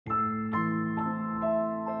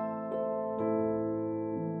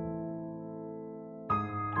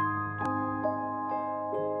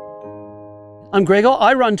I'm Gregor.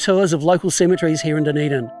 I run tours of local cemeteries here in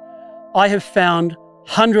Dunedin. I have found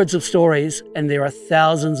hundreds of stories and there are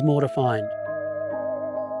thousands more to find.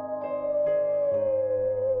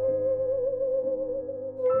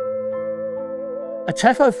 A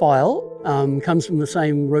taphophile comes from the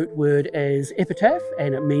same root word as epitaph,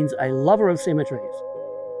 and it means a lover of cemeteries.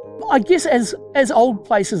 I guess as old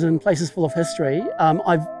places and places full of history,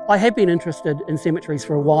 I have been interested in cemeteries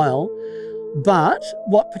for a while, but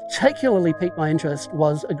what particularly piqued my interest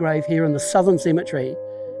was a grave here in the Southern Cemetery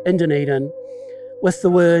in Dunedin with the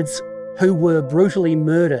words "who were brutally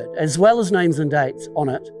murdered," as well as names and dates on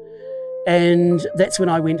it. And that's when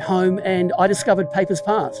I went home and I discovered Papers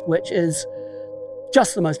Past, which is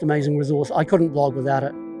just the most amazing resource. I couldn't blog without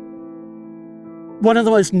it. One of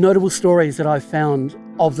the most notable stories that I've found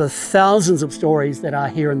of the thousands of stories that are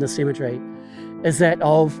here in this cemetery is that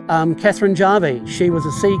of Catherine Jarvie. She was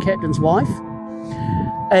a sea captain's wife,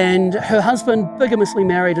 and her husband bigamously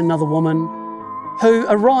married another woman who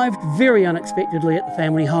arrived very unexpectedly at the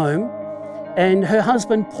family home, and her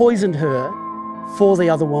husband poisoned her for the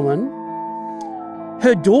other woman.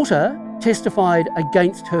 Her daughter testified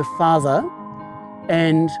against her father,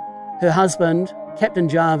 and her husband, Captain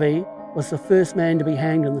Jarvie, was the first man to be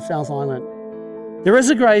hanged in the South Island. There is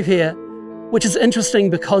a grave here which is interesting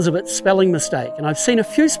because of its spelling mistake, and I've seen a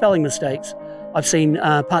few spelling mistakes. I've seen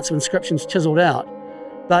parts of inscriptions chiselled out,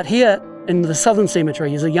 but here in the Southern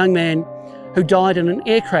Cemetery is a young man who died in an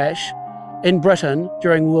air crash in Britain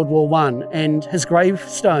during World War I, and his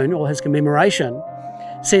gravestone, or his commemoration,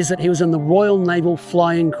 says that he was in the Royal Naval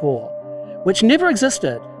Flying Corps, which never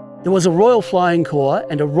existed. There was a Royal Flying Corps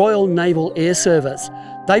and a Royal Naval Air Service.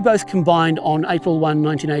 They both combined on April 1,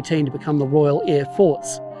 1918 to become the Royal Air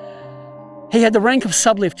Force. He had the rank of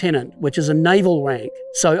sub-lieutenant, which is a naval rank,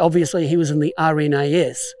 so obviously he was in the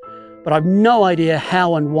RNAS, but I've no idea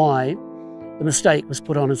how and why the mistake was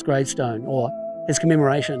put on his gravestone, or his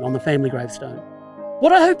commemoration on the family gravestone.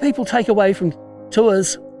 What I hope people take away from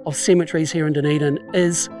tours of cemeteries here in Dunedin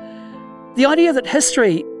is the idea that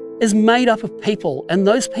history is made up of people, and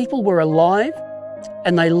those people were alive,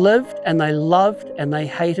 and they lived, and they loved, and they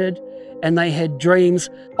hated, and they had dreams.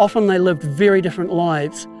 Often they lived very different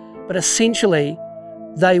lives, but essentially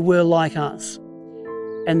they were like us,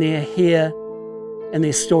 and they're here, and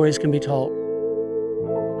their stories can be told.